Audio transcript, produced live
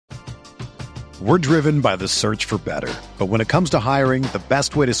We're driven by the search for better. But when it comes to hiring, the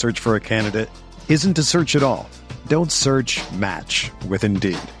best way to search for a candidate isn't to search at all. Don't search, match with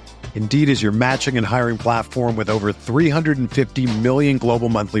Indeed. Indeed is your matching and hiring platform with over 350 million global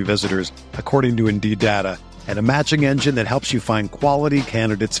monthly visitors, according to Indeed data, and a matching engine that helps you find quality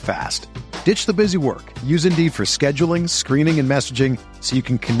candidates fast. Ditch the busy work. Use Indeed for scheduling, screening, and messaging so you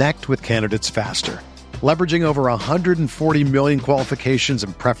can connect with candidates faster. Leveraging over 140 million qualifications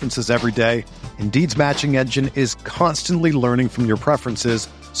and preferences every day, Indeed's matching engine is constantly learning from your preferences,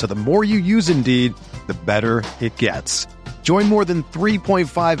 so the more you use Indeed, the better it gets. Join more than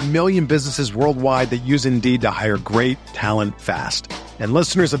 3.5 million businesses worldwide that use Indeed to hire great talent fast. And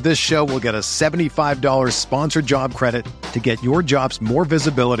listeners of this show will get a $75 sponsored job credit to get your jobs more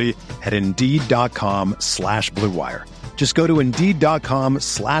visibility at Indeed.com/Blue Wire. Just go to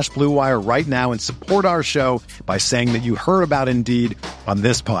Indeed.com/Blue Wire right now and support our show by saying that you heard about Indeed on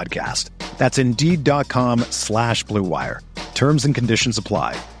this podcast. That's Indeed.com/Blue Wire. Terms and conditions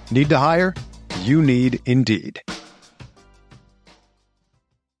apply. Need to hire? You need Indeed.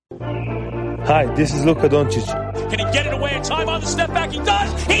 Hi, this is Luka Doncic. Can he get it away in time on the step back? He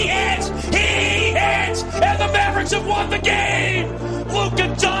does! He hits! He hits! And the Mavericks have won the game!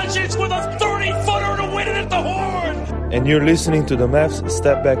 Luka Doncic with a 30-footer to win it at the horn! And you're listening to the Mavs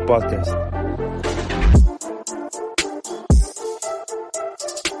Step Back Podcast.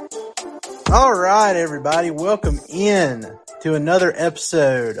 All right, everybody. Welcome in to another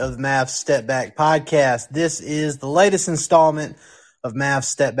episode of the Mavs Step Back Podcast. This is the latest installment of Mavs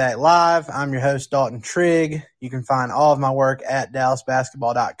Step Back Live. I'm your host, Dalton Trigg. You can find all of my work at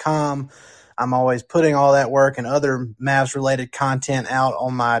DallasBasketball.com. I'm always putting all that work and other Mavs-related content out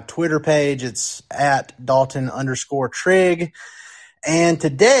on my Twitter page. It's at Dalton_Trigg. And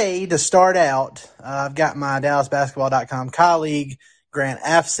today, to start out, I've got my DallasBasketball.com colleague, Grant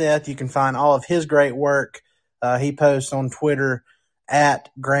Afseth. You can find all of his great work. He posts on Twitter at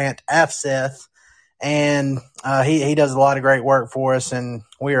Grant Afseth. And he does a lot of great work for us, and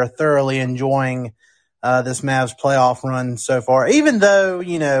we are thoroughly enjoying this Mavs playoff run so far. Even though,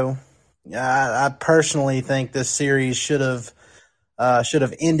 you know, I personally think this series should have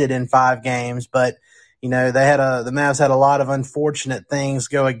ended in 5 games, but you know the Mavs had a lot of unfortunate things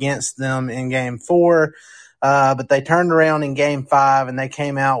go against them in Game 4, but they turned around in Game 5 and they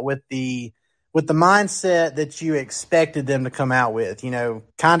came out with the mindset that you expected them to come out with, you know,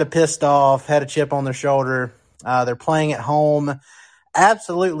 kind of pissed off, had a chip on their shoulder. They're playing at home,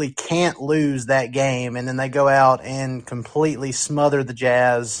 absolutely can't lose that game. And then they go out and completely smother the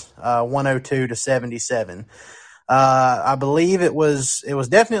Jazz, 102-77. I believe it was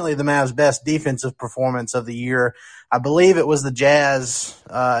definitely the Mavs' best defensive performance of the year. I believe it was the Jazz.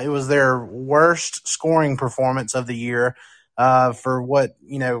 It was their worst scoring performance of the year, for what,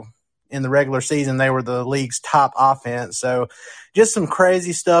 you know, in the regular season, they were the league's top offense. So just some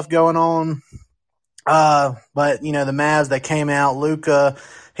crazy stuff going on. But, you know, the Mavs, they came out. Luka,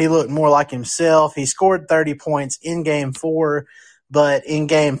 he looked more like himself. He scored 30 points in Game 4, but in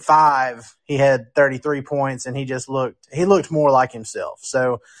Game 5, he had 33 points, and he looked more like himself.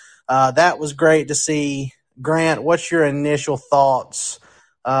 So that was great to see. Grant, what's your initial thoughts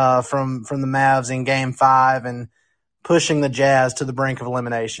from the Mavs in Game 5 and pushing the Jazz to the brink of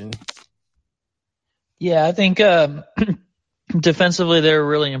elimination? Yeah, I think defensively they're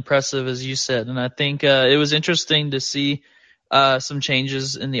really impressive, as you said, and I think it was interesting to see some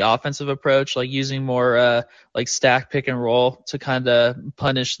changes in the offensive approach, like using more like stack pick and roll to kind of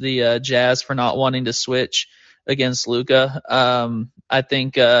punish the Jazz for not wanting to switch against Luka. I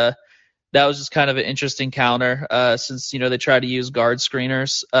think that was just kind of an interesting counter since, you know, they tried to use guard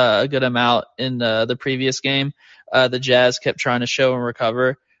screeners a good amount in the previous game. The Jazz kept trying to show and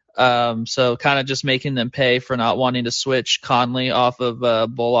recover. So kind of just making them pay for not wanting to switch Conley off of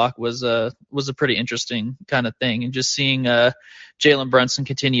Bullock was a pretty interesting kind of thing. And just seeing Jalen Brunson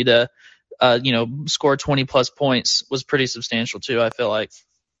continue to score 20 plus points was pretty substantial too, I feel like.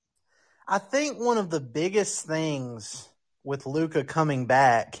 I think one of the biggest things with Luka coming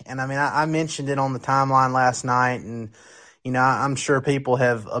back, and I mean I mentioned it on the timeline last night, and you know I'm sure people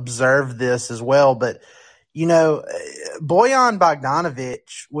have observed this as well, but you know, Bojan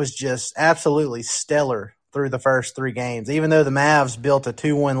Bogdanovic was just absolutely stellar through the first 3 games. Even though the Mavs built a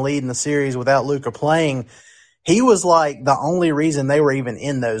 2-1 lead in the series without Luka playing, he was like the only reason they were even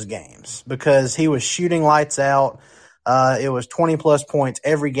in those games, because he was shooting lights out. It was 20-plus points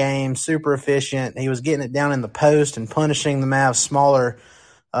every game, super efficient. He was getting it down in the post and punishing the Mavs' smaller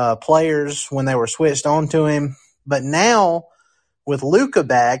players when they were switched on to him. But now with Luka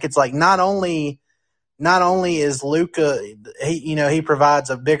back, it's like not only not only is Luka, he provides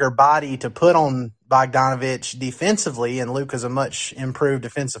a bigger body to put on Bogdanovich defensively, and Luka's a much improved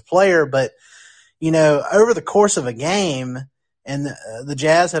defensive player, but, over the course of a game, and the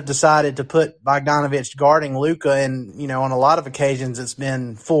Jazz have decided to put Bogdanovich guarding Luka, and, on a lot of occasions it's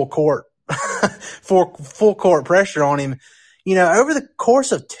been full court pressure on him. Over the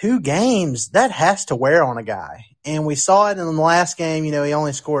course of 2 games, that has to wear on a guy. And we saw it in the last game. He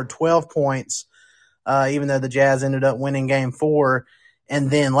only scored 12 points, even though the Jazz ended up winning game 4. And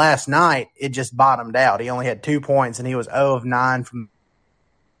then last night, it just bottomed out. He only had 2 points, and he was 0 of 9 from.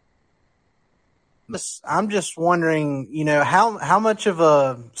 I'm just wondering, how much of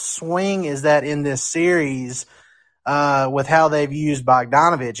a swing is that in this series with how they've used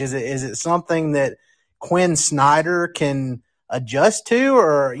Bogdanovich? Is it something that Quinn Snyder can adjust to,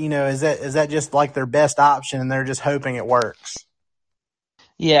 or is that just like their best option and they're just hoping it works?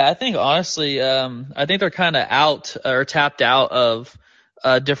 Yeah, I think honestly, I think they're kind of out or tapped out of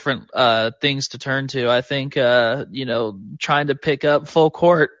different things to turn to. I think trying to pick up full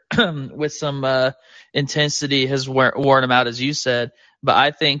court with some intensity has worn them out, as you said. But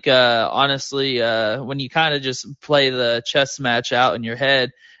I think honestly, when you kind of just play the chess match out in your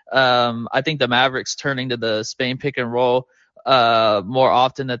head, I think the Mavericks turning to the Spain pick and roll more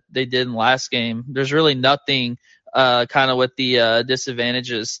often than they did in last game. There's really nothing kind of with the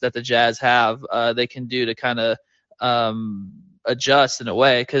disadvantages that the Jazz have they can do to kind of adjust in a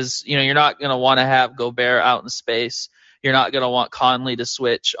way, because you're not going to want to have Gobert out in space. You're not going to want Conley to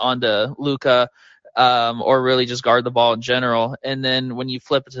switch onto Luka or really just guard the ball in general. And then when you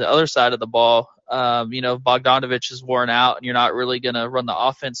flip it to the other side of the ball, Bogdanovich is worn out and you're not really going to run the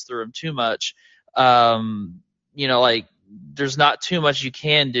offense through him too much. There's not too much you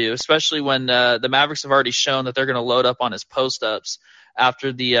can do, especially when the Mavericks have already shown that they're going to load up on his post-ups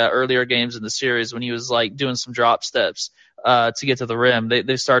after the earlier games in the series when he was like doing some drop steps to get to the rim.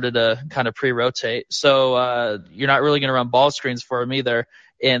 They started to kind of pre-rotate. So you're not really going to run ball screens for him either,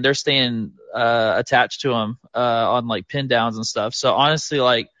 and they're staying attached to him on like pin downs and stuff. So honestly,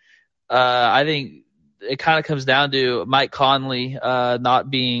 I think it kind of comes down to Mike Conley not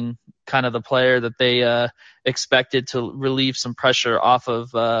being kind of the player that they expected to relieve some pressure off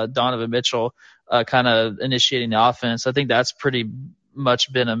of Donovan Mitchell kind of initiating the offense. I think that's pretty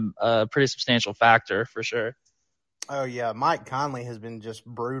much been a pretty substantial factor for sure. Oh, yeah. Mike Conley has been just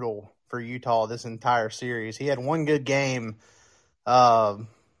brutal for Utah this entire series. He had one good game was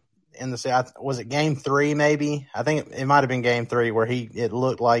it game 3 maybe? I think it might have been game 3 where it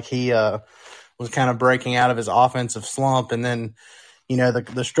looked like he was kind of breaking out of his offensive slump, and then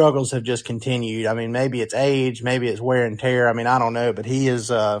the struggles have just continued. I mean, maybe it's age, maybe it's wear and tear. I mean, I don't know, but he has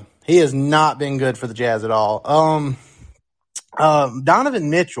not been good for the Jazz at all. Donovan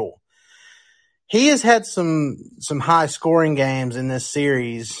Mitchell, he has had some high scoring games in this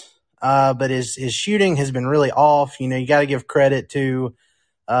series, but his shooting has been really off. You got to give credit to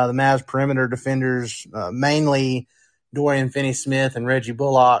the Mavs perimeter defenders, mainly Dorian Finney-Smith and Reggie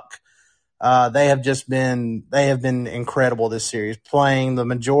Bullock. They have been incredible this series, playing the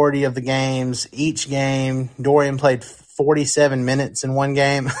majority of the games. Each game, Dorian played 47 minutes in one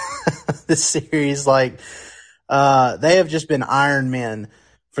game. This series, they have just been Iron Men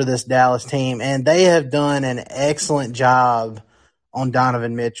for this Dallas team, and they have done an excellent job on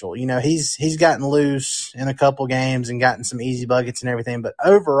Donovan Mitchell. He's gotten loose in a couple games and gotten some easy buckets and everything, but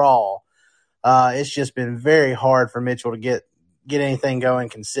overall, it's just been very hard for Mitchell to get anything going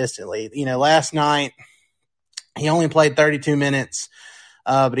consistently. Last night he only played 32 minutes,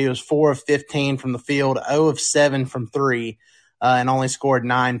 but he was 4 of 15 from the field, 0 of 7 from 3, and only scored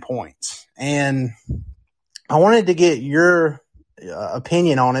 9 points. And I wanted to get your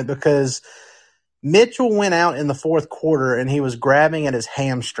opinion on it because Mitchell went out in the fourth quarter and he was grabbing at his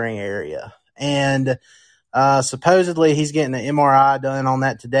hamstring area. And supposedly he's getting an MRI done on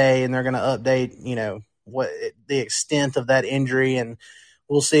that today, and they're going to update, what the extent of that injury, and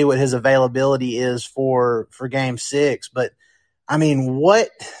we'll see what his availability is for game 6. But I mean, what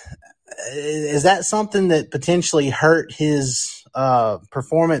is that something that potentially hurt his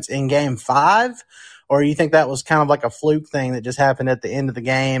performance in game 5? Or you think that was kind of like a fluke thing that just happened at the end of the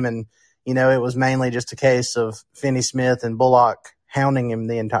game, and it was mainly just a case of Finney-Smith and Bullock hounding him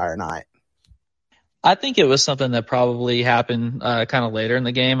the entire night? I think it was something that probably happened kind of later in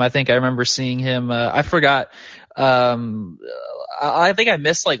the game. I think I remember seeing him. I forgot. I think I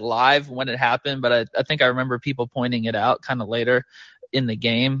missed live when it happened, but I think I remember people pointing it out kind of later. in the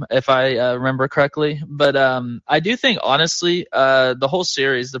game, if I remember correctly. But I do think, honestly, the whole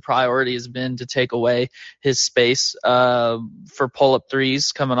series, the priority has been to take away his space for pull-up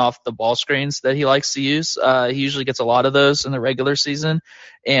threes coming off the ball screens that he likes to use. He usually gets a lot of those in the regular season,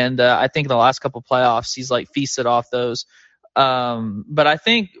 and I think in the last couple playoffs, he's like feasted off those. But I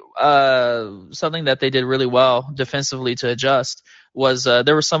think something that they did really well defensively to adjust was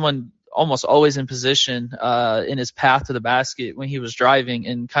there was someone almost always in position in his path to the basket when he was driving,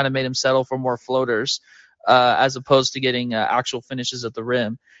 and kind of made him settle for more floaters as opposed to getting actual finishes at the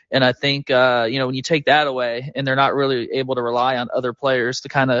rim. And I think, when you take that away and they're not really able to rely on other players to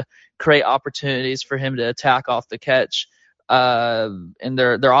kind of create opportunities for him to attack off the catch, and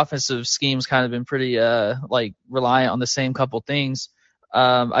their offensive scheme's kind of been pretty reliant on the same couple things.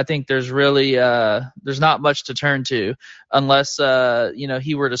 I think there's really there's not much to turn to unless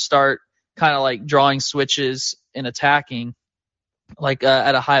he were to start kind of like drawing switches and attacking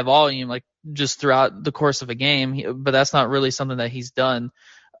at a high volume, like just throughout the course of a game. But that's not really something that he's done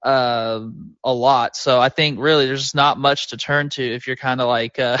a lot. So I think really there's just not much to turn to if you're kind of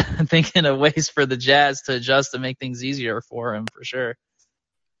thinking of ways for the Jazz to adjust to make things easier for him, for sure.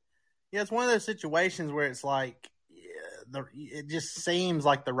 Yeah, it's one of those situations where it's like it just seems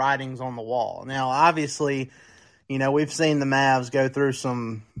like the writing's on the wall. Now, obviously, we've seen the Mavs go through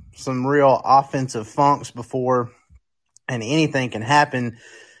some real offensive funks before, and anything can happen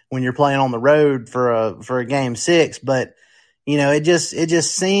when you're playing on the road for a game 6. But it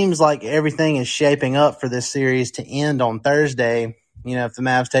just seems like everything is shaping up for this series to end on Thursday. If the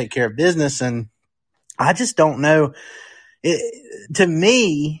Mavs take care of business, and I just don't know. To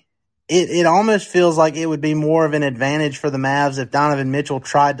me, it almost feels like it would be more of an advantage for the Mavs if Donovan Mitchell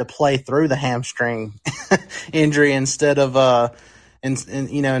tried to play through the hamstring injury instead of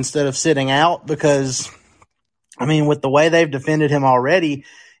sitting out, because with the way they've defended him already,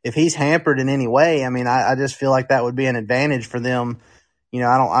 if he's hampered in any way, I just feel like that would be an advantage for them.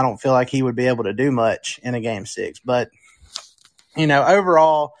 I don't feel like he would be able to do much in a game 6, but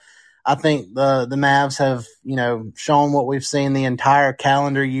overall, I think the Mavs have, shown what we've seen the entire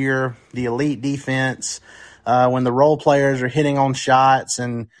calendar year, the elite defense, when the role players are hitting on shots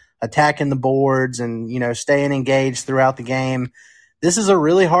and attacking the boards and, staying engaged throughout the game. This is a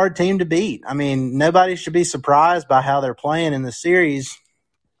really hard team to beat. Nobody should be surprised by how they're playing in the series.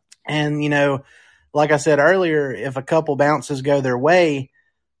 And, like I said earlier, if a couple bounces go their way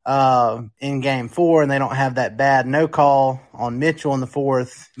in game 4 and they don't have that bad no call on Mitchell in the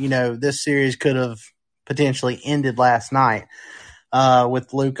 4th, this series could have potentially ended last night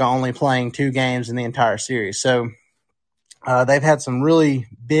with Luka only playing 2 games in the entire series. So they've had some really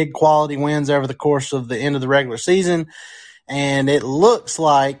big quality wins over the course of the end of the regular season. And it looks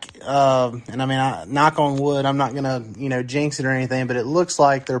like, knock on wood, I'm not going to, jinx it or anything, but it looks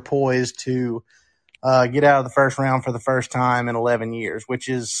like they're poised to get out of the first round for the first time in 11 years, which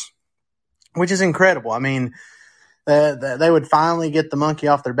is incredible. They would finally get the monkey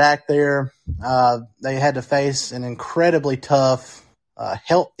off their back there. They had to face an incredibly tough,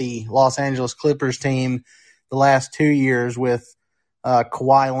 healthy Los Angeles Clippers team the last 2 years with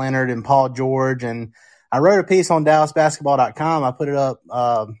Kawhi Leonard and Paul George. And I wrote a piece on DallasBasketball.com. I put it up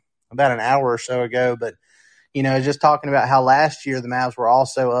about an hour or so ago, but just talking about how last year the Mavs were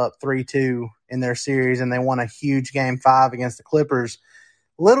also up 3-2 in their series, and they won a huge game 5 against the Clippers.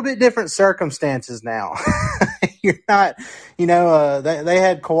 A little bit different circumstances now. You're not, they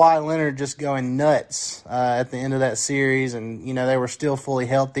had Kawhi Leonard just going nuts at the end of that series, and they were still fully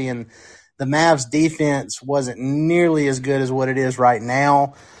healthy, and the Mavs defense wasn't nearly as good as what it is right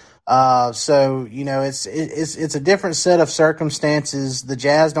now. So it's a different set of circumstances. The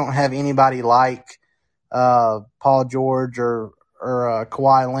Jazz don't have anybody like Paul George or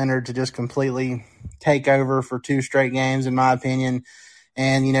Kawhi Leonard to just completely take over for 2 straight games, in my opinion.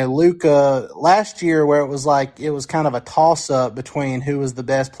 And, Luka last year, where it was kind of a toss-up between who was the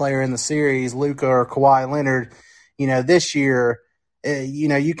best player in the series, Luka or Kawhi Leonard, this year,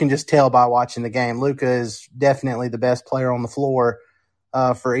 you can just tell by watching the game. Luka is definitely the best player on the floor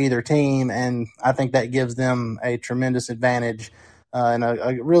for either team, and I think that gives them a tremendous advantage and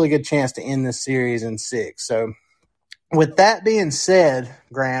a really good chance to end this series in 6. So with that being said,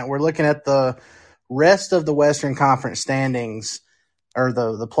 Grant, we're looking at the rest of the Western Conference standings, or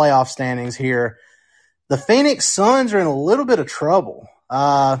the playoff standings here. The Phoenix Suns are in a little bit of trouble.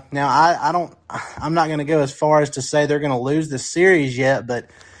 Now, I'm not going to go as far as to say they're going to lose this series yet, but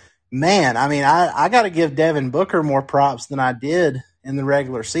man, I got to give Devin Booker more props than I did in the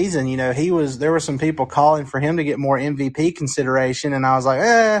regular season. There were some people calling for him to get more MVP consideration, and I was like,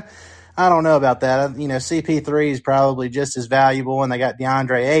 I don't know about that. CP3 is probably just as valuable, and they got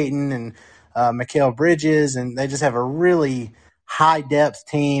DeAndre Ayton and Mikal Bridges, and they just have a really high-depth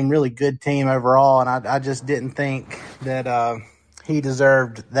team, really good team overall, and I just didn't think that he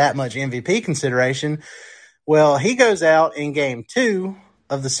deserved that much MVP consideration. Well, he goes out in Game 2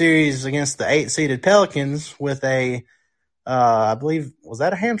 of the series against the 8-seeded Pelicans with I believe, was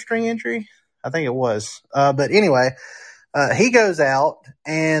that a hamstring injury? I think it was. But anyway, he goes out,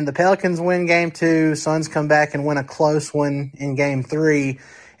 and the Pelicans win Game 2. Suns come back and win a close one in Game 3,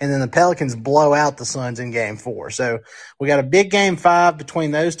 and then the Pelicans blow out the Suns in Game 4. So we got a big Game 5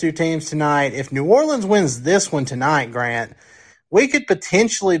 between those two teams tonight. If New Orleans wins this one tonight, Grant, we could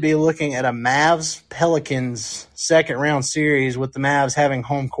potentially be looking at a Mavs-Pelicans second-round series with the Mavs having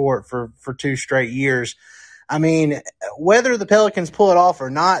home court for 2 straight years. I mean, whether the Pelicans pull it off or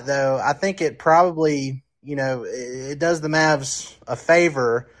not, though, I think it probably, it does the Mavs a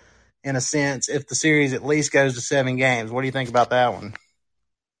favor in a sense if the series at least goes to 7 games. What do you think about that one?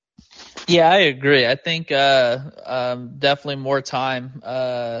 Yeah, I agree. I think definitely more time.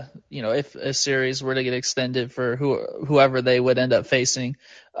 If a series were to get extended for whoever they would end up facing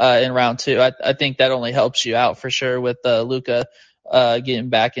in round 2, I think that only helps you out for sure with Luka getting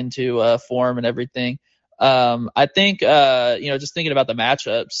back into form and everything. I think just thinking about the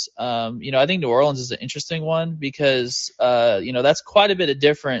matchups, I think New Orleans is an interesting one because that's quite a bit of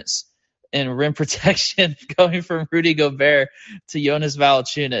difference in rim protection going from Rudy Gobert to Jonas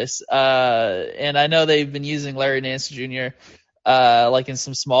Valanciunas. And I know they've been using Larry Nance Jr. Like in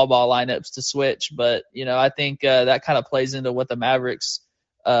some small ball lineups to switch, but I think that kind of plays into what the Mavericks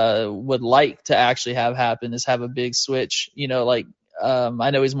would like to actually have happen is have a big switch.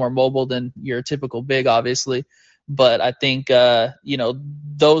 I know he's more mobile than your typical big, obviously, but I think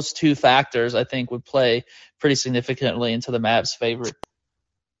those two factors I think would play pretty significantly into the Mavs' favor.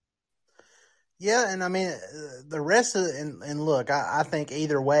 Yeah, and I mean, the rest of it, and look, I think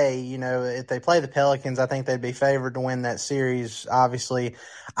either way, if they play the Pelicans, I think they'd be favored to win that series, obviously.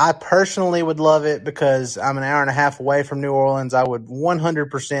 I personally would love it because I'm an hour and a half away from New Orleans. I would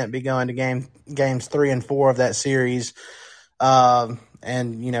 100% be going to games 3 and 4 of that series. And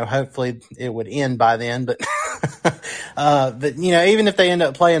hopefully it would end by then, but, even if they end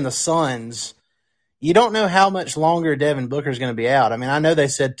up playing the Suns, you don't know how much longer Devin Booker is going to be out. I mean, I know they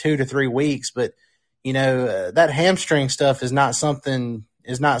said 2 to 3 weeks, but that hamstring stuff is not something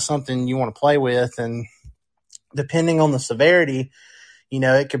you want to play with. And depending on the severity,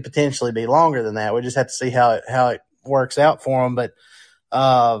 it could potentially be longer than that. We just have to see how it works out for them. But,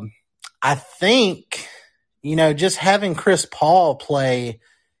 I think, just having Chris Paul play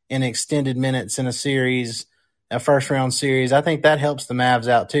in extended minutes in a first-round series, I think that helps the Mavs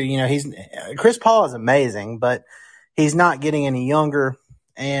out too. Chris Paul is amazing, but he's not getting any younger,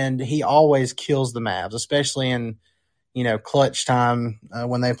 and he always kills the Mavs, especially in clutch time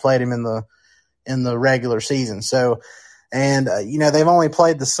when they played him in the regular season. So, and they've only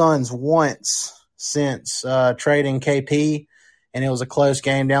played the Suns once since trading KP. And it was a close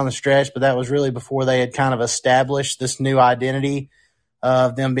game down the stretch, but that was really before they had kind of established this new identity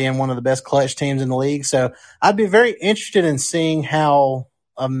of them being one of the best clutch teams in the league. So I'd be very interested in seeing how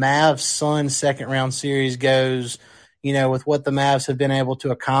a Mavs-Suns second-round series goes, with what the Mavs have been able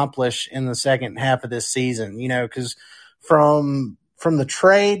to accomplish in the second half of this season, because from the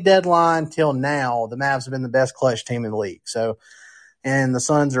trade deadline till now, the Mavs have been the best clutch team in the league. So, and the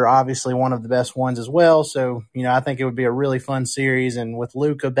Suns are obviously one of the best ones as well. So, I think it would be a really fun series. And with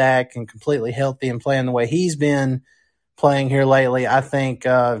Luka back and completely healthy and playing the way he's been playing here lately, I think,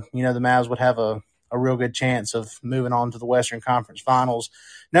 the Mavs would have a real good chance of moving on to the Western Conference Finals,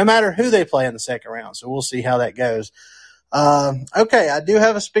 no matter who they play in the second round. So we'll see how that goes. Okay, I do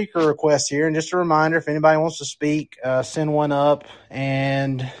have a speaker request here. And just a reminder, if anybody wants to speak, send one up.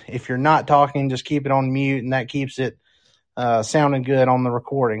 And if you're not talking, just keep it on mute, and that keeps it sounding good on the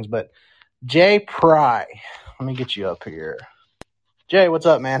recordings. But Jay Pry, let me get you up here. Jay, what's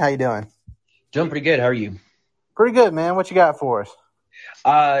up, man? How you doing? Doing pretty good. How are you? Pretty good, man. What you got for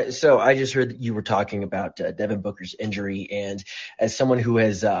us? So I just heard that you were talking about Devin Booker's injury, and as someone who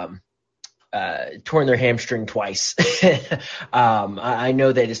has torn their hamstring twice, I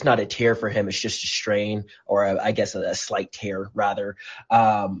know that it's not a tear for him; it's just a strain, or I guess a slight tear rather.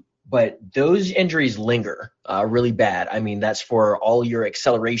 But those injuries linger really bad. I mean, that's for all your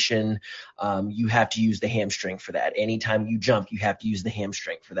acceleration. You have to use the hamstring for that. Anytime you jump, you have to use the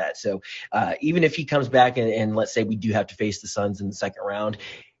hamstring for that. So even if he comes back and let's say we do have to face the Suns in the second round,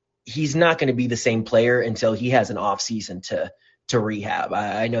 he's not going to be the same player until he has an off season to to rehab.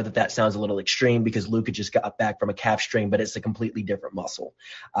 I know that sounds a little extreme because Luka just got back from a calf strain, but it's a completely different muscle.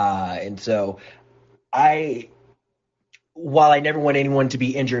 And so while I never want anyone to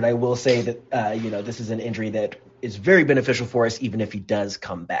be injured, I will say that, this is an injury that is very beneficial for us, even if he does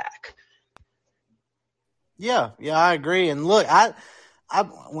come back. Yeah, I agree. And look,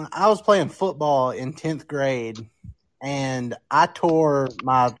 when I was playing football in 10th grade, and I tore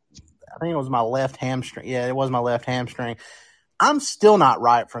I think it was my left hamstring. Yeah, it was my left hamstring. I'm still not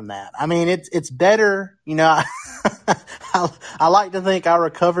right from that. I mean, it's better, I like to think I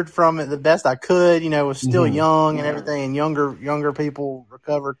recovered from it the best I could, was still young and everything, and younger people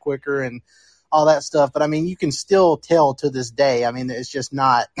recover quicker and all that stuff. But I mean, you can still tell to this day. I mean, it's just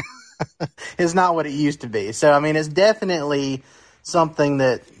not, it's not what it used to be. So, I mean, it's definitely something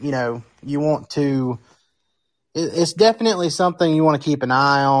that, you want to, it's definitely something you want to keep an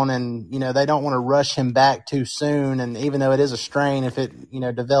eye on, and, they don't want to rush him back too soon. And even though it is a strain, if it,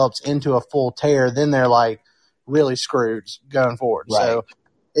 develops into a full tear, then they're like really screwed going forward. Right. So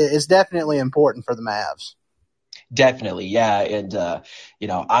it's definitely important for the Mavs. Definitely. Yeah. And,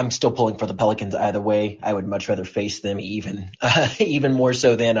 I'm still pulling for the Pelicans either way. I would much rather face them even more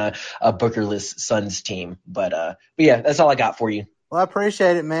so than a Bookerless Suns team. But yeah, that's all I got for you. Well, I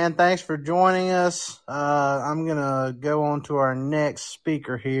appreciate it, man. Thanks for joining us. I'm going to go on to our next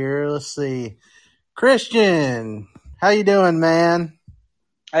speaker here. Let's see. Christian, how you doing, man?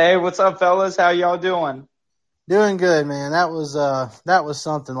 Hey, what's up, fellas? How y'all doing? Doing good, man. That was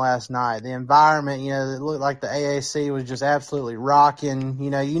something last night. The environment, it looked like the AAC was just absolutely rocking.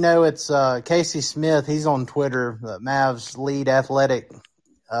 It's Casey Smith. He's on Twitter, the Mavs lead athletic.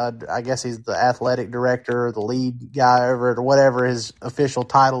 I guess he's the athletic director or the lead guy over it or whatever his official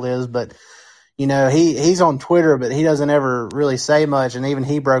title is. But, he's on Twitter, but he doesn't ever really say much. And even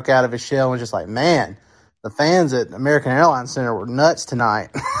he broke out of his shell and was just like, man, the fans at American Airlines Center were nuts tonight.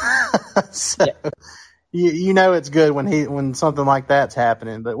 So yeah. It's good when something like that's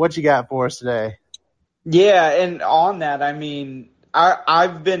happening. But what you got for us today? Yeah, and on that, I mean,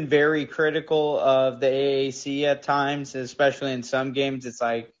 I've been very critical of the AAC at times, especially in some games. It's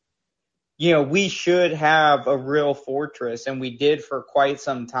like, we should have a real fortress, and we did for quite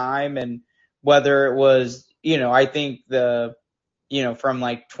some time. And whether it was, I think from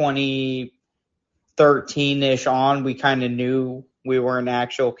like 2013-ish on, we kind of knew we weren't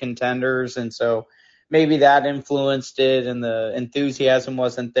actual contenders. And so maybe that influenced it, and the enthusiasm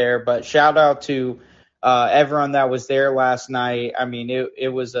wasn't there. But shout out to everyone that was there last night. I mean, it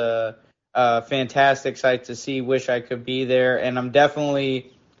was a fantastic sight to see. Wish I could be there. And I'm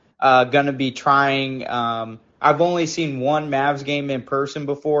definitely going to be trying. I've only seen one Mavs game in person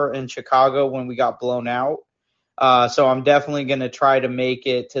before in Chicago when we got blown out. So I'm definitely going to try to make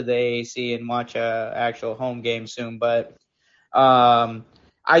it to the AAC and watch a actual home game soon. But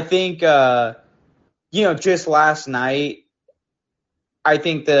I think, just last night, I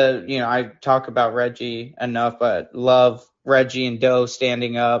think I talk about Reggie enough, but love Reggie and Doe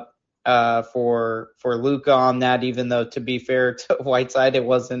standing up for Luka on that, even though, to be fair to Whiteside, it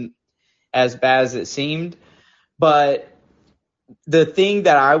wasn't as bad as it seemed. But the thing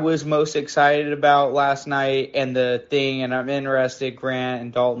that I was most excited about last night, and I'm interested, Grant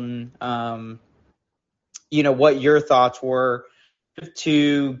and Dalton, what your thoughts were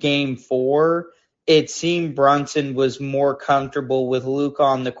to Game 4. It seemed Brunson was more comfortable with Luka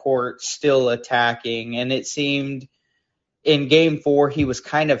on the court still attacking. And it seemed in Game 4 he was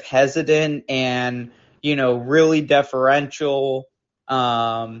kind of hesitant and, really deferential,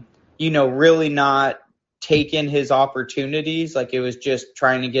 really not taking his opportunities. Like, it was just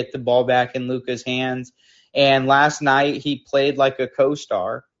trying to get the ball back in Luka's hands. And last night he played like a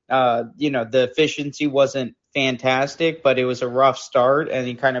co-star. The efficiency wasn't fantastic, but it was a rough start, and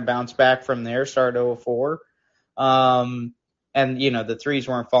he kind of bounced back from there, started 0-4. And, the threes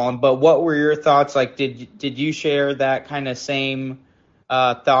weren't falling. But what were your thoughts? Like, did you share that kind of same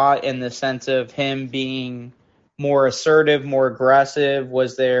thought in the sense of him being more assertive, more aggressive?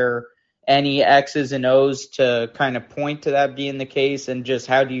 Was there any X's and O's to kind of point to that being the case? And just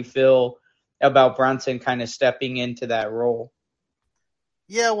how do you feel about Brunson kind of stepping into that role?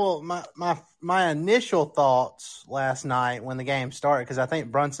 Yeah, well, my initial thoughts last night when the game started, because I think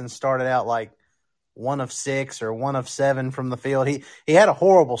Brunson started out like 1 of 6 or 1 of 7 from the field. He had a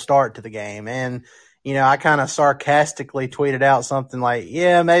horrible start to the game, and I kind of sarcastically tweeted out something like,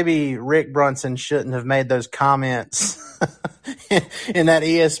 "Yeah, maybe Rick Brunson shouldn't have made those comments in that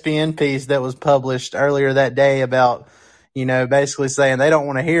ESPN piece that was published earlier that day about." Basically saying they don't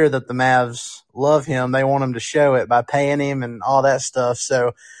want to hear that the Mavs love him. They want him to show it by paying him and all that stuff.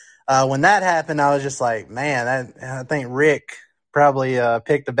 So when that happened, I was just like, man, I think Rick probably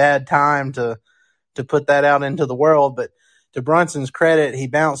picked a bad time to put that out into the world. But to Brunson's credit, he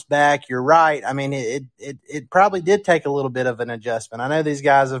bounced back. You're right. I mean, it probably did take a little bit of an adjustment. I know these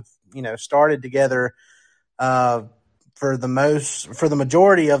guys have, started together for the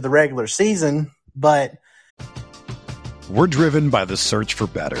majority of the regular season, but We're driven by the search for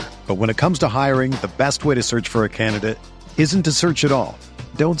better. But when it comes to hiring, the best way to search for a candidate isn't to search at all.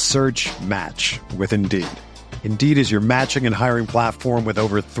 Don't search, match with Indeed. Indeed is your matching and hiring platform with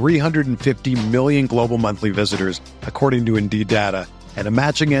over 350 million global monthly visitors, according to Indeed data, and a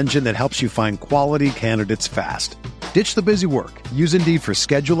matching engine that helps you find quality candidates fast. Ditch the busy work. Use Indeed for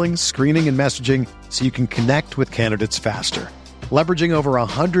scheduling, screening, and messaging so you can connect with candidates faster. Leveraging over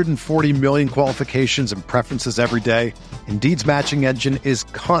 140 million qualifications and preferences every day, Indeed's matching engine is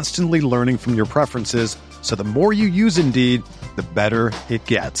constantly learning from your preferences, so the more you use Indeed, the better it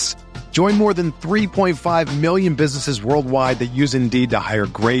gets. Join more than 3.5 million businesses worldwide that use Indeed to hire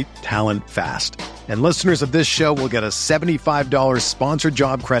great talent fast. And listeners of this show will get a $75 sponsored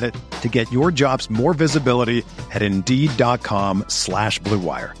job credit to get your jobs more visibility at Indeed.com/Blue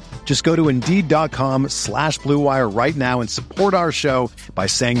Wire. Just go to Indeed.com/Blue Wire right now and support our show by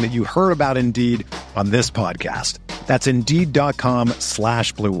saying that you heard about Indeed on this podcast. That's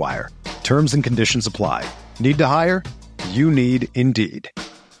Indeed.com/Blue Wire. Terms and conditions apply. Need to hire? You need Indeed.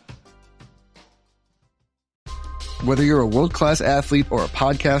 Whether you're a world-class athlete or a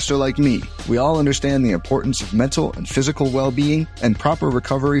podcaster like me, we all understand the importance of mental and physical well-being and proper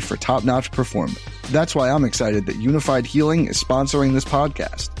recovery for top-notch performance. That's why I'm excited that Unified Healing is sponsoring this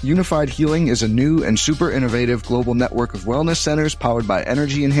podcast. Unified Healing is a new and super innovative global network of wellness centers powered by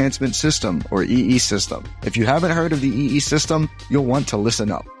Energy Enhancement System, or EE System. If you haven't heard of the EE System, you'll want to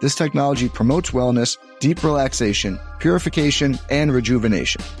listen up. This technology promotes wellness, deep relaxation, purification, and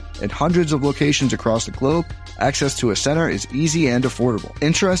rejuvenation. At hundreds of locations across the globe, access to a center is easy and affordable.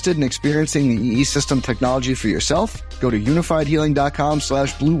 Interested in experiencing the EE System technology for yourself? Go to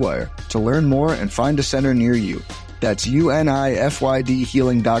unifiedhealing.com/Blue Wire to learn more and find a center near you. That's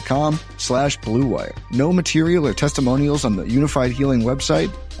UNIFYDhealing.com/Blue Wire. No material or testimonials on the Unified Healing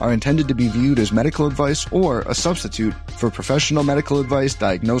website are intended to be viewed as medical advice or a substitute for professional medical advice,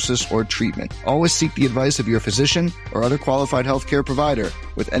 diagnosis, or treatment. Always seek the advice of your physician or other qualified healthcare provider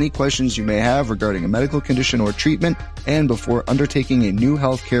with any questions you may have regarding a medical condition or treatment and before undertaking a new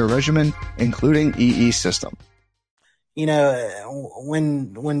healthcare regimen, including EE System.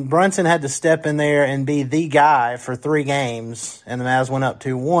 When Brunson had to step in there and be the guy for 3 games and the Mavs went up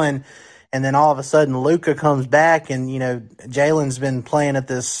 2-1, and then all of a sudden Luka comes back and, Jalen's been playing at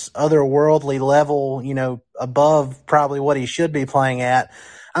this otherworldly level, above probably what he should be playing at.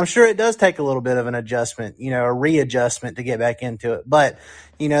 I'm sure it does take a little bit of an adjustment, a readjustment to get back into it. But,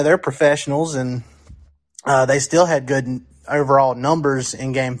 they're professionals and they still had good overall numbers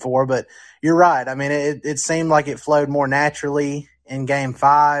in Game 4, but you're right. I mean, it seemed like it flowed more naturally in Game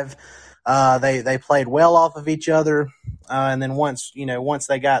 5. They played well off of each other. And then once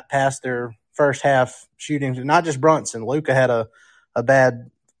they got past their first half shooting, not just Brunson, Luka had a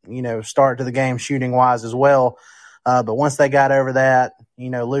bad, start to the game shooting wise as well. But once they got over that,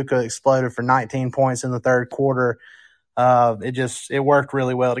 Luka exploded for 19 points in the third quarter. It worked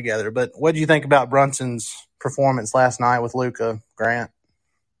really well together. But what do you think about Brunson's performance last night with Luka, Grant?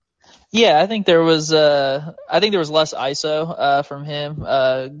 Yeah, I think there was less ISO from him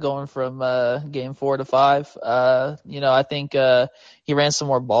going from game 4 to 5. I think he ran some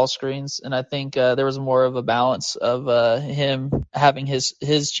more ball screens, and I think there was more of a balance of him having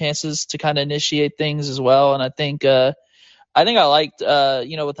his chances to kind of initiate things as well. And I think I liked,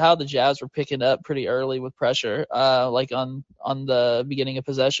 with how the Jazz were picking up pretty early with pressure, like on the beginning of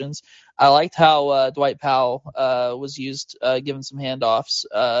possessions. I liked how Dwight Powell was used, given some handoffs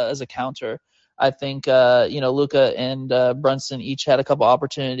as a counter. I think, Luka and Brunson each had a couple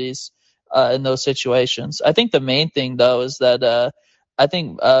opportunities in those situations. I think the main thing, though, is that I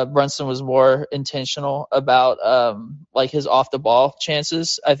think Brunson was more intentional about his off the ball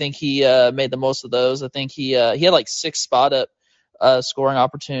chances. I think he made the most of those. I think he had like 6 spot up scoring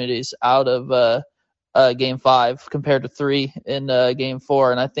opportunities out of Game 5 compared to 3 in Game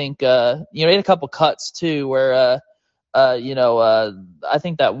 4. And I think he had a couple cuts too where I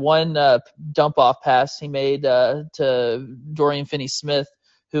think that one dump off pass he made to Dorian Finney-Smith,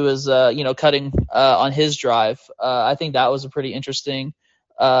 who was, cutting on his drive. I think that was a pretty interesting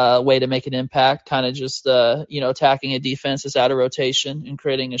way to make an impact, kind of just, attacking a defense that's out of rotation and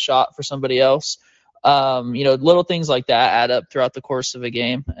creating a shot for somebody else. Little things like that add up throughout the course of a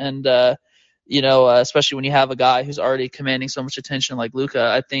game. And, especially when you have a guy who's already commanding so much attention like Luka.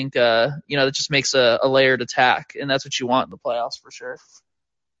 I think, that just makes a layered attack, and that's what you want in the playoffs for sure.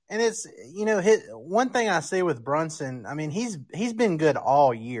 And it's, one thing I see with Brunson, I mean, he's been good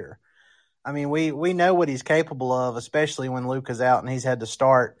all year. I mean, we know what he's capable of, especially when Luka's out and he's had to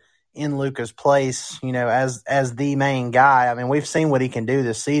start in Luka's place, as the main guy. I mean, we've seen what he can do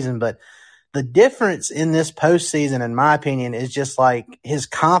this season, but the difference in this postseason, in my opinion, is just like his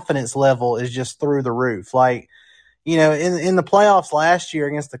confidence level is just through the roof. Like, in the playoffs last year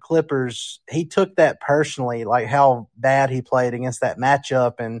against the Clippers, he took that personally, like how bad he played against that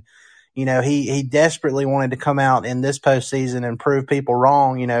matchup. And, he desperately wanted to come out in this postseason and prove people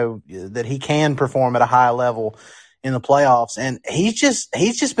wrong, that he can perform at a high level in the playoffs. And he's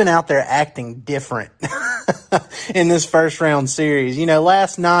just been out there acting different in this first round series.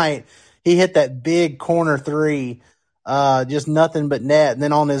 Last night he hit that big corner three, just nothing but net. And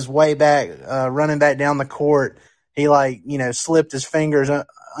then on his way back, running back down the court, he slipped his fingers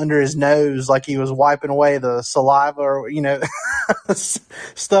under his nose like he was wiping away the saliva or,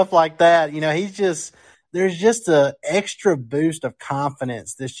 stuff like that. There's just a extra boost of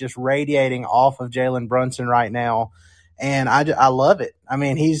confidence that's just radiating off of Jalen Brunson right now. And I love it. I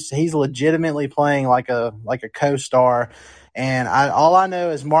mean, he's legitimately playing like a co-star. And all I know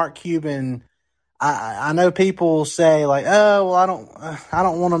is Mark Cuban. I know people say like, oh, well, I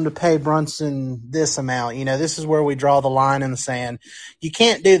don't want them to pay Brunson this amount. This is where we draw the line in the sand. You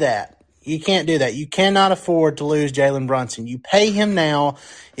can't do that. You can't do that. You cannot afford to lose Jalen Brunson. You pay him now.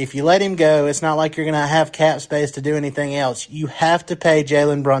 If you let him go, it's not like you're going to have cap space to do anything else. You have to pay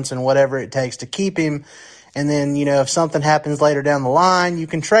Jalen Brunson whatever it takes to keep him. And then, if something happens later down the line, you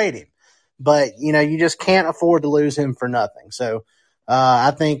can trade him. But, you just can't afford to lose him for nothing. So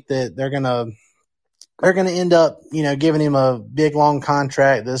I think that they're going to end up, giving him a big, long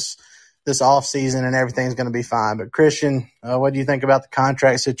contract this offseason, and everything's going to be fine. But, Christian, what do you think about the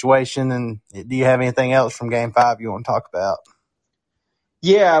contract situation, and do you have anything else from Game 5 you want to talk about?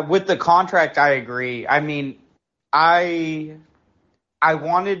 Yeah, with the contract, I agree. I mean, I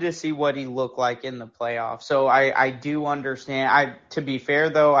wanted to see what he looked like in the playoffs. So I do understand. To be fair,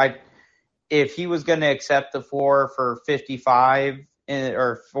 though, if he was going to accept the 4 for 55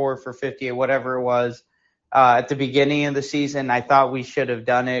 or 4 for 50 or whatever it was, at the beginning of the season, I thought we should have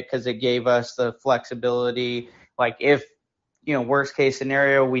done it because it gave us the flexibility. Like if, worst case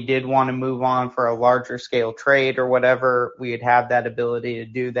scenario, we did want to move on for a larger scale trade or whatever, we'd have that ability to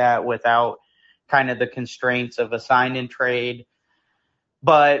do that without kind of the constraints of a sign and trade.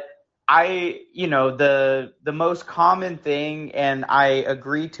 But the most common thing, and I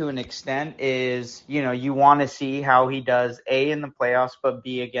agree to an extent, is, you want to see how he does A, in the playoffs, but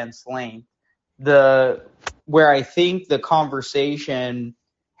B, against length. Where I think the conversation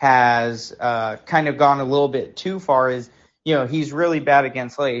has kind of gone a little bit too far is, he's really bad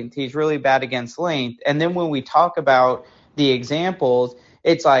against length. He's really bad against length. And then when we talk about the examples,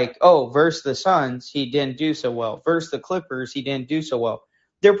 it's like, oh, versus the Suns, he didn't do so well. Versus the Clippers, he didn't do so well.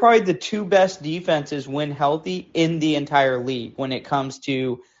 They're probably the two best defenses when healthy in the entire league when it comes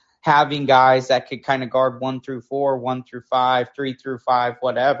to having guys that could kind of guard 1 through 4, 1 through 5, 3 through 5,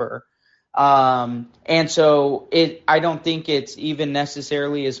 whatever. And so I don't think it's even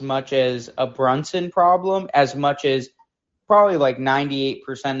necessarily as much as a Brunson problem as much as probably like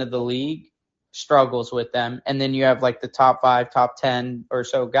 98% of the league struggles with them. And then you have like the top 5, top 10 or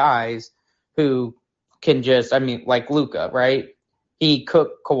so guys who can just, like Luka, right? He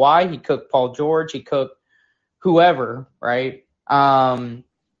cooked Kawhi, he cooked Paul George, he cooked whoever, right?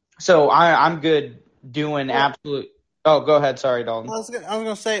 So I'm good doing absolute. Oh, go ahead. Sorry, Dalton. I was going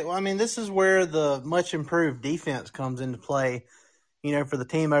to say, this is where the much improved defense comes into play, for the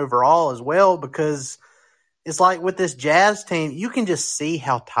team overall as well, because it's like with this Jazz team, you can just see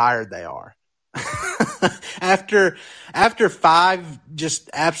how tired they are. After 5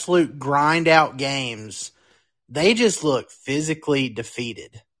 just absolute grind out games, they just look physically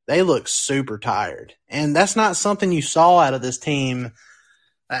defeated. They look super tired. And that's not something you saw out of this team,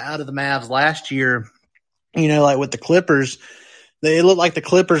 out of the Mavs last year. Like with the Clippers, it looked like the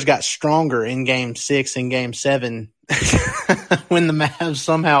Clippers got stronger in Game 6 and Game 7 when the Mavs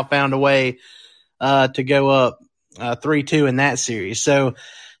somehow found a way to go up 3-2 in that series. So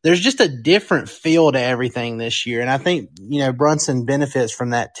there's just a different feel to everything this year. And I think, Brunson benefits from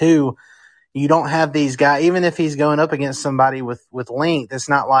that too. You don't have these guys, even if he's going up against somebody with length, it's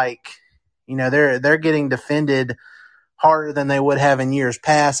not like, they're getting defended harder than they would have in years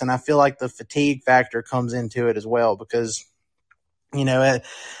past. And I feel like the fatigue factor comes into it as well because,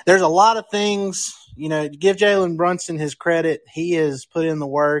 there's a lot of things give Jalen Brunson his credit. He has put in the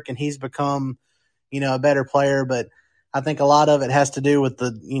work and he's become, a better player. But I think a lot of it has to do with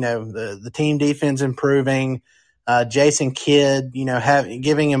the team defense improving. Jason Kidd,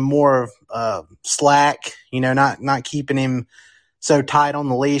 giving him more slack, not keeping him so tight on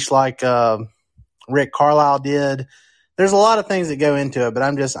the leash like Rick Carlisle did. There's a lot of things that go into it, but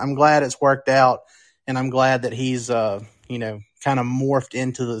I'm glad it's worked out, and I'm glad that he's kind of morphed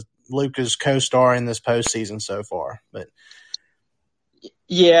into the Luka's co-star in this postseason so far. But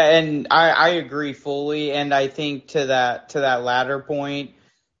yeah, and I agree fully, and I think to that latter point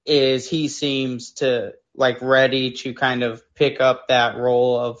is he seems to ready to kind of pick up that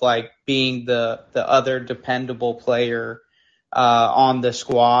role of being the other dependable player on the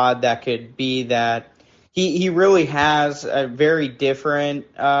squad that could be that. He really has a very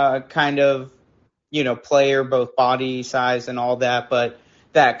different kind of, player, both body size and all that. But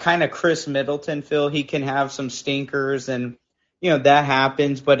that kind of Chris Middleton feel, he can have some stinkers and, that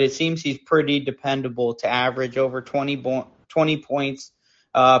happens. But it seems he's pretty dependable to average over 20 points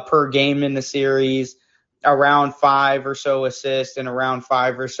per game in the series, around 5 or so assists and around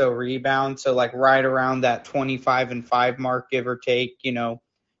 5 or so rebounds. So right around that 25-5 mark, give or take,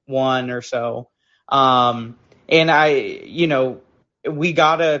 1 or so. And we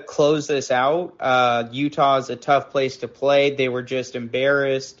got to close this out. Utah is a tough place to play. They were just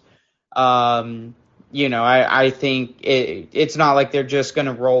embarrassed. I think it's not like they're just going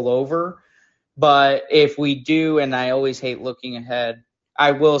to roll over. But if we do, and I always hate looking ahead,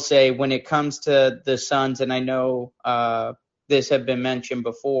 I will say when it comes to the Suns, and I know this had been mentioned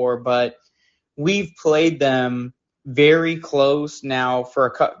before, but we've played them very close now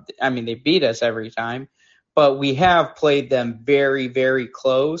they beat us every time, but we have played them very, very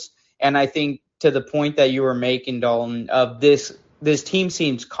close. And I think to the point that you were making, Dalton, of this team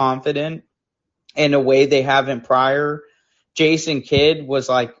seems confident in a way they haven't prior. Jason Kidd was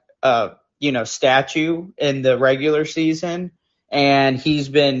statue in the regular season. And he's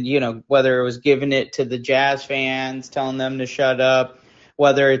been, whether it was giving it to the Jazz fans, telling them to shut up,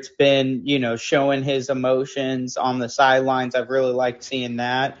 whether it's been, showing his emotions on the sidelines. I've really liked seeing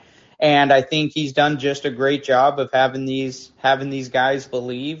that. And I think he's done just a great job of having these guys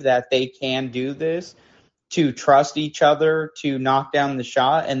believe that they can do this, to trust each other, to knock down the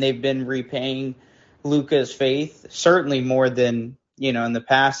shot. And they've been repaying Luka's faith, certainly more than, in the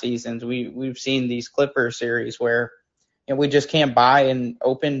past seasons. We've seen these Clippers series where we just can't buy an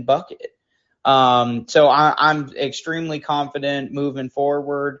open bucket. So I'm extremely confident moving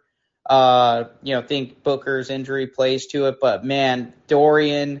forward. Think Booker's injury plays to it, but man,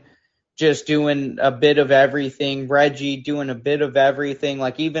 Dorian just doing a bit of everything. Reggie doing a bit of everything.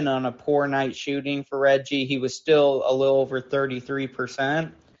 Even on a poor night shooting for Reggie, he was still a little over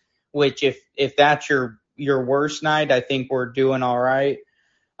 33%, which if that's your worst night, I think we're doing all right.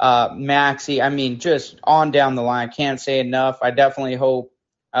 Maxey, just on down the line, can't say enough. I definitely hope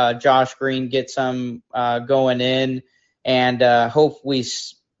Josh Green gets some going in, and hope we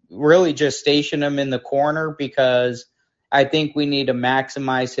really just station him in the corner, because I think we need to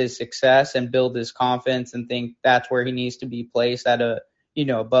maximize his success and build his confidence, and think that's where he needs to be placed at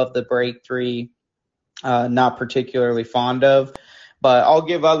above the break three, not particularly fond of. But I'll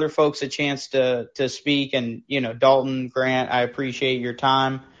give other folks a chance to speak. And, Dalton, Grant, I appreciate your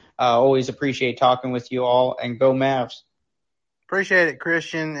time. Always appreciate talking with you all, and go Mavs. Appreciate it,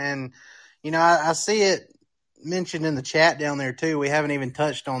 Christian. And, I see it mentioned in the chat down there too. We haven't even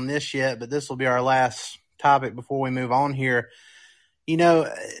touched on this yet, but this will be our last topic before we move on here.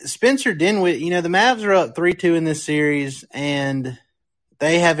 Spencer Dinwiddie, the Mavs are up 3-2 in this series, and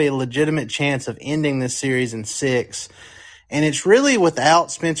they have a legitimate chance of ending this series in 6. And it's really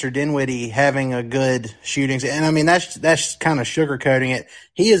without Spencer Dinwiddie having a good shooting. And that's kind of sugarcoating it.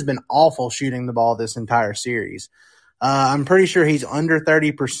 He has been awful shooting the ball this entire series. I'm pretty sure he's under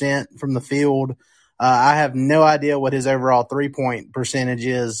 30% from the field. I have no idea what his overall 3-point percentage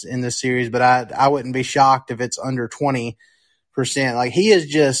is in this series, but I wouldn't be shocked if it's under 20%. He has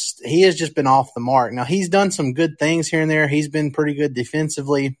just been off the mark. Now, he's done some good things here and there. He's been pretty good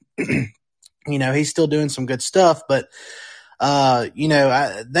defensively. He's still doing some good stuff, but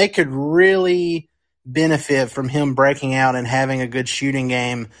they could really benefit from him breaking out and having a good shooting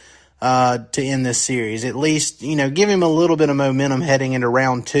game to end this series. At least, give him a little bit of momentum heading into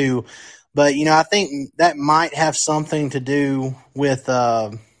round 2. But, I think that might have something to do with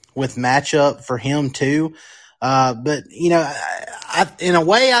matchup for him too. But, in a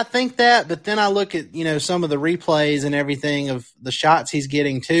way I think that, but then I look at, some of the replays and everything of the shots he's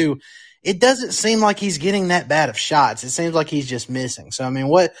getting too. it doesn't seem like he's getting that bad of shots. It seems like he's just missing. So, I mean,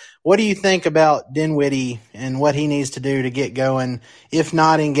 what do you think about Dinwiddie and what he needs to do to get going, if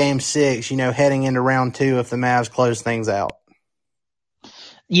not in Game 6, heading into round 2 if the Mavs close things out?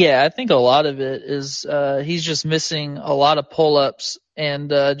 Yeah, I think a lot of it is he's just missing a lot of pull-ups and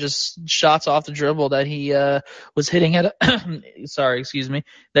just shots off the dribble that he was hitting at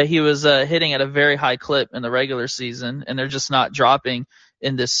that he was hitting at a very high clip in the regular season, and they're just not dropping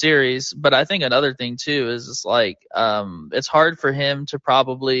in this series. But I think another thing too is it's hard for him to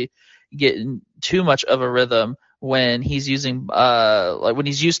probably get in too much of a rhythm when he's using when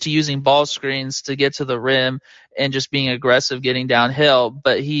he's used to using ball screens to get to the rim and just being aggressive getting downhill,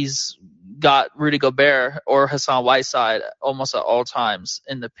 but he's got Rudy Gobert or Hassan Whiteside almost at all times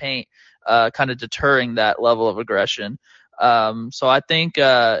in the paint, kind of deterring that level of aggression. So I think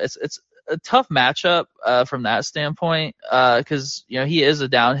it's a tough matchup from that standpoint, because he is a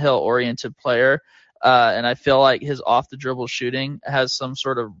downhill oriented player. And I feel like his off the dribble shooting has some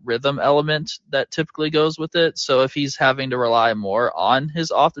sort of rhythm element that typically goes with it. So if he's having to rely more on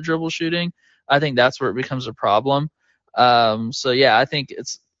his off the dribble shooting, I think that's where it becomes a problem. So yeah, I think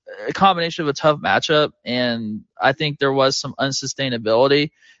it's a combination of a tough matchup, and I think there was some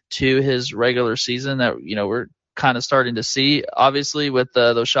unsustainability to his regular season that we're kind of starting to see, obviously, with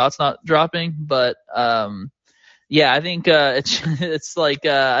those shots not dropping. But yeah, I think it's like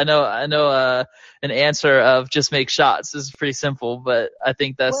I know an answer of just make shots is pretty simple, but I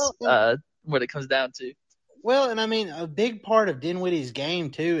think that's what it comes down to. Well, and I mean, a big part of Dinwiddie's game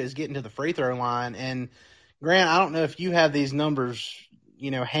too is getting to the free throw line. And Grant, I don't know if you have these numbers,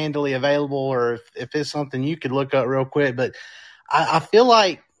 handily available, or if it's something you could look up real quick, but I feel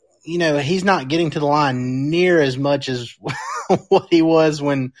like, he's not getting to the line near as much as what he was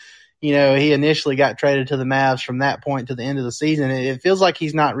when, he initially got traded to the Mavs from that point to the end of the season. It feels like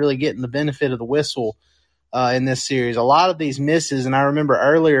he's not really getting the benefit of the whistle in this series. A lot of these misses, and I remember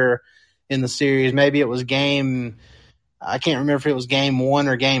earlier in the series, maybe it was I can't remember if it was game 1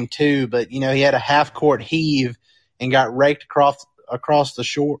 or game 2, but, he had a half-court heave and got raked across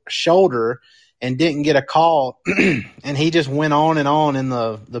the shoulder and didn't get a call, and he just went on and on in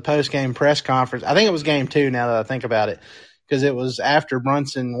the post-game press conference. I think it was game 2 now that I think about it, because it was after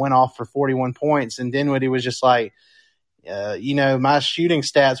Brunson went off for 41 points, and Dinwiddie was just like, my shooting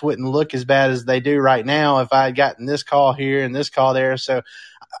stats wouldn't look as bad as they do right now if I had gotten this call here and this call there. So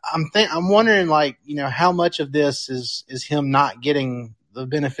I'm wondering, how much of this is him not getting the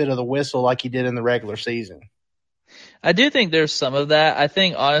benefit of the whistle like he did in the regular season. I do think there's some of that. I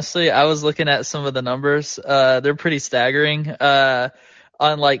think, honestly, I was looking at some of the numbers. They're pretty staggering.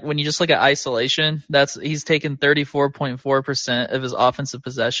 On when you just look at isolation, he's taken 34.4% of his offensive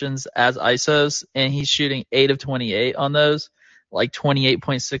possessions as ISOs, and he's shooting 8 of 28 on those,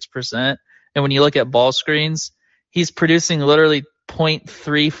 28.6%. And when you look at ball screens, he's producing literally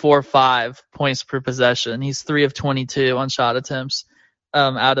 0.345 points per possession. He's 3 of 22 on shot attempts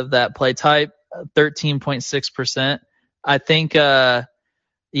out of that play type, 13.6%. I think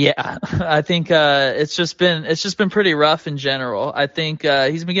it's just been pretty rough in general. I think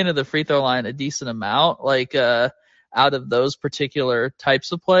he's been getting to the free throw line a decent amount, out of those particular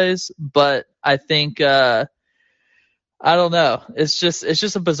types of plays. But I think I don't know. It's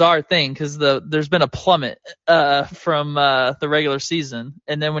just a bizarre thing, because there's been a plummet from the regular season,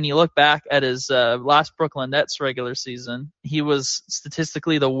 and then when you look back at his last Brooklyn Nets regular season, he was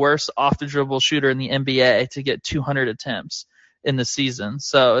statistically the worst off the dribble shooter in the NBA to get 200 attempts in the season.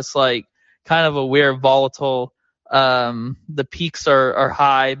 So it's kind of a weird volatile. The peaks are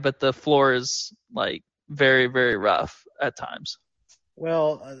high, but the floor is very, very rough at times.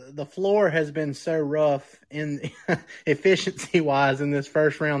 Well, the floor has been so rough in efficiency-wise in this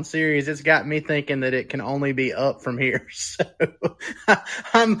first-round series. It's got me thinking that it can only be up from here. So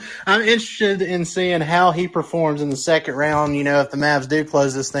I'm interested in seeing how he performs in the second round. If the Mavs do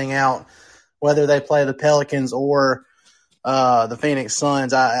close this thing out, whether they play the Pelicans or the Phoenix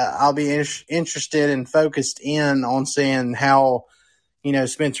Suns, I'll be interested and focused in on seeing how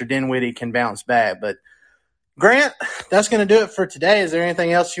Spencer Dinwiddie can bounce back. But Grant, that's going to do it for today. Is there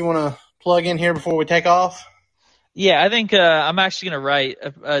anything else you want to plug in here before we take off? Yeah, I think I'm actually going to write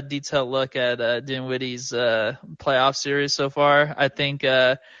a detailed look at Dinwiddie's playoff series so far. I think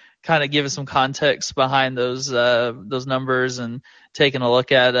kind of giving some context behind those numbers and taking a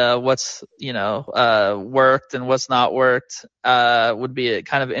look at what's worked and what's not worked would be a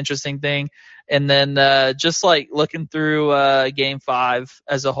kind of interesting thing. And then just looking through Game 5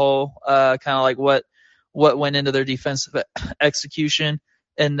 as a whole, kind of what went into their defensive execution,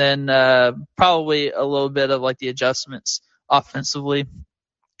 and then probably a little bit of the adjustments offensively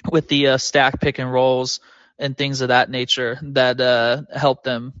with the stack pick and rolls and things of that nature that help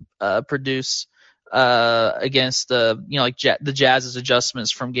them produce against the the Jazz's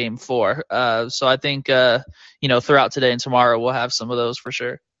adjustments from Game 4. So I think throughout today and tomorrow we'll have some of those for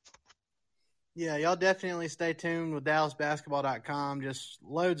sure. Yeah, y'all definitely stay tuned with DallasBasketball.com. Just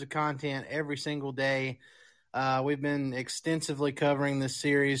loads of content every single day. We've been extensively covering this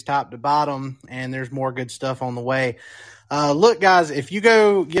series top to bottom, and there's more good stuff on the way. Look, guys, if you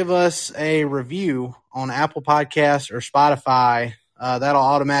go give us a review on Apple Podcasts or Spotify, that'll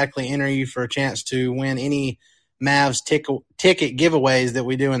automatically enter you for a chance to win any Mavs ticket giveaways that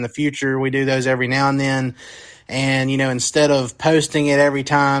we do in the future. We do those every now and then. And, instead of posting it every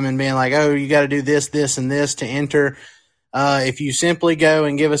time and being like, oh, you got to do this, this, and this to enter, if you simply go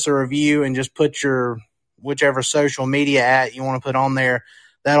and give us a review and just put your whichever social media you want to put on there,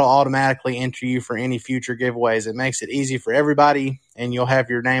 that'll automatically enter you for any future giveaways. It makes it easy for everybody, and you'll have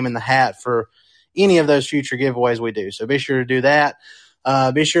your name in the hat for any of those future giveaways we do. So be sure to do that.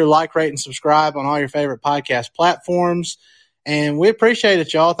 Be sure to like, rate, and subscribe on all your favorite podcast platforms. And we appreciate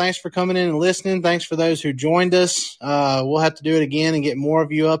it, y'all. Thanks for coming in and listening. Thanks for those who joined us. We'll have to do it again and get more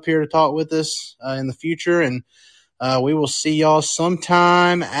of you up here to talk with us in the future. And we will see y'all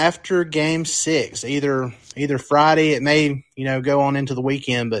sometime after Game 6, either Friday. It may, go on into the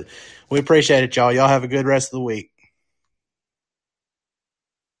weekend, but we appreciate it, y'all. Y'all have a good rest of the week.